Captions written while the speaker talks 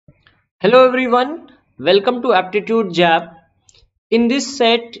Hello everyone, welcome to Aptitude Jab. In this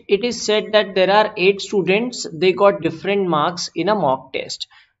set, it is said that there are 8 students, they got different marks in a mock test.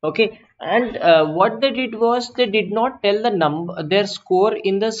 Okay, and what they did was they did not tell the number, their score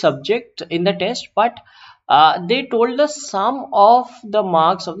in the subject in the test, but they told the sum of the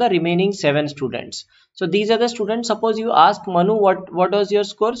marks of the remaining 7 students. So these are the students. Suppose you ask Manu what was your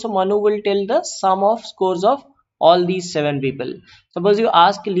score, so Manu will tell the sum of scores of all these 7 people. Suppose you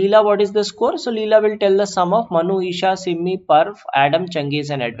ask Leela what is the score, so Leela will tell the sum of Manu, Isha, Simmi, Parv, Adam,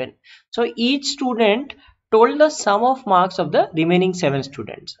 Changiz and Edwin. So each student told the sum of marks of the remaining 7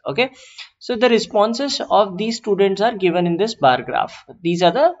 students. Okay, so the responses of these students are given in this bar graph. These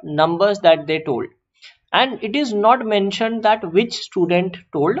are the numbers that they told, and it is not mentioned that which student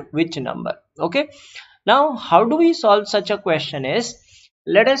told which number. Okay, now how do we solve such a question is,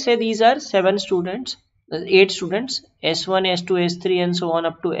 let us say these are 7 students, 8 students, S1, S2, S3 and so on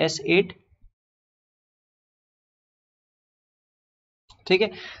up to S8.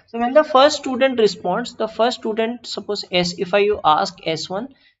 Okay, so when the first student responds, the first student, suppose S, if I ask S1,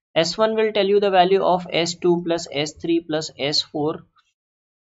 S1 will tell you the value of S2 plus S3 plus S4.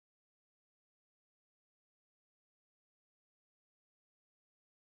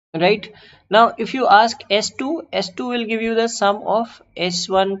 Right, now if you ask S2, S2 will give you the sum of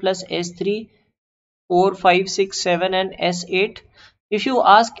S1 plus S3, 4, 5, 6, 7 and S8. If you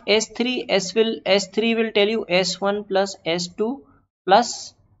ask S3, S3 will tell you S1 plus S2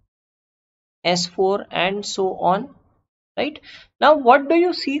 plus S4 and so on. Right, now what do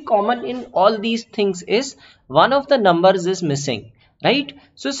you see common in all these things is one of the numbers is missing. Right,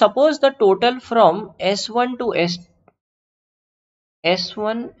 so suppose the total from S1 to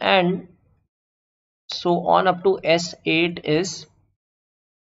S1 and so on up to S8 is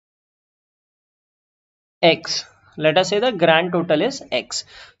X. Let us say the grand total is X.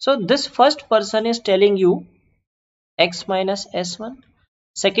 So this first person is telling you X minus S1.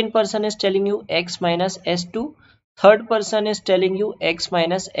 Second person is telling you X minus S2. Third person is telling you X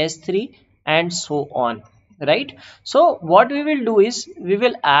minus S3 and so on. Right. So what we will do is we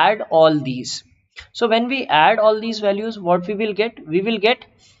will add all these. So when we add all these values, what we will get?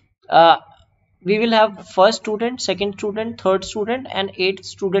 Uh, we will have first student, second student, third student and 8th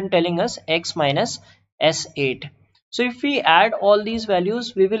student telling us X minus S8. So if we add all these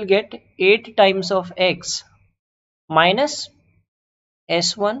values, we will get 8 times of X minus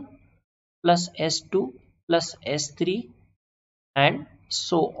S1 plus S2 plus S3 and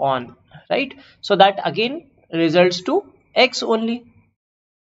so on. Right, so that again results to X only.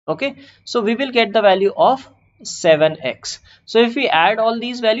 Okay, so we will get the value of 7x. So if we add all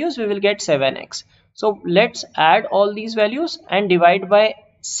these values, we will get 7x. So let's add all these values and divide by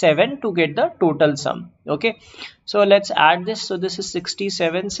 7 to get the total sum. Okay, so let's add this. So this is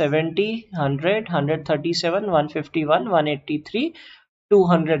 67, 70, 100, 137, 151, 183,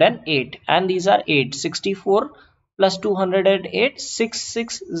 208 and these are 8. 64 plus 208,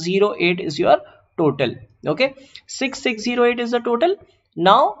 6608 is your total. Okay, 6608 is the total.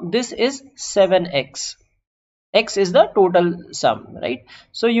 Now this is 7x. X is the total sum, right?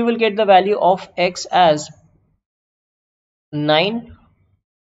 So you will get the value of X as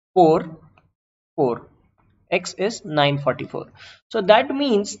 944. X is 944. So that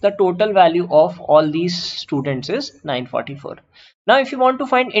means the total value of all these students is 944. Now if you want to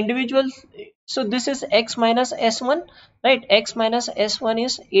find individuals, so this is X minus S1, right? X minus S1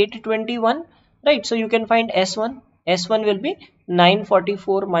 is 821, right? So you can find S1. S1 will be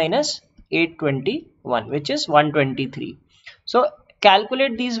 944 minus 821, which is 123. So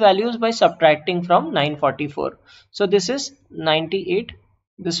calculate these values by subtracting from 944. So this is 98.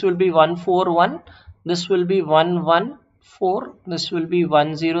 This will be 141. This will be 114. This will be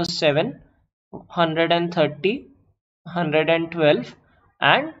 107, 130, 112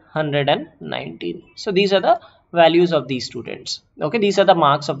 and 119. So these are the values of these students. Okay, these are the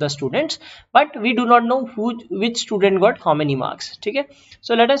marks of the students, but we do not know which student got how many marks. Okay,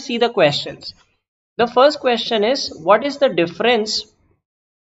 so let us see the questions. The first question is, what is the difference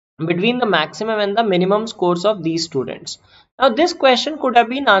between the maximum and the minimum scores of these students? Now this question could have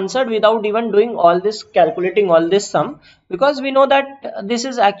been answered without even doing all this, calculating all this sum, because we know that this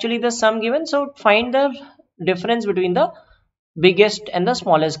is actually the sum given. So find the difference between the biggest and the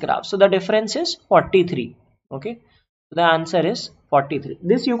smallest graph. So the difference is 43. Okay, the answer is 43.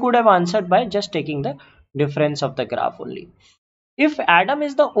 This you could have answered by just taking the difference of the graph only. If Adam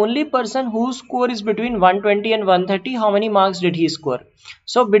is the only person whose score is between 120 and 130, how many marks did he score?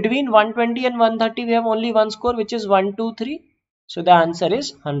 So between 120 and 130 we have only one score, which is 123. So the answer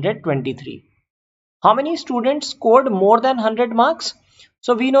is 123. How many students scored more than 100 marks?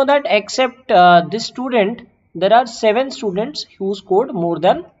 So we know that except this student, there are 7 students who scored more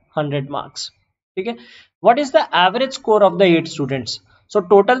than 100 marks. Okay. What is the average score of the 8 students? So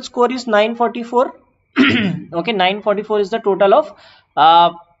total score is 944. Okay, 944 is the total of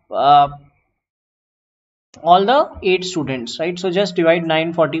uh, uh, all the 8 students, right? So just divide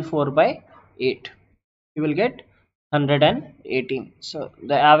 944 by 8, you will get 118. So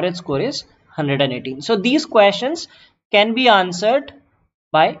the average score is 118. So these questions can be answered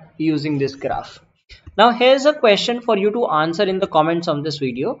by using this graph. Now here's a question for you to answer in the comments on this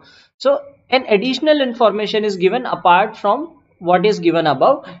video. So an additional information is given apart from what is given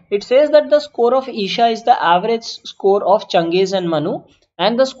above. It says that the score of Isha is the average score of Changiz and Manu,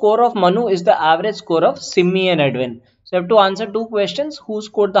 and the score of Manu is the average score of Simmi and Edwin. So you have to answer 2 questions: who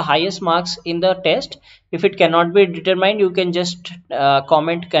scored the highest marks in the test. If it cannot be determined, you can just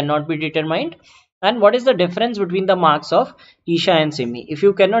comment cannot be determined. And what is the difference between the marks of Isha and Simi? If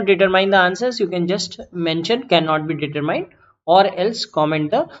you cannot determine the answers, you can just mention cannot be determined, or else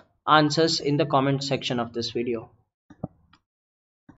comment the answers in the comment section of this video.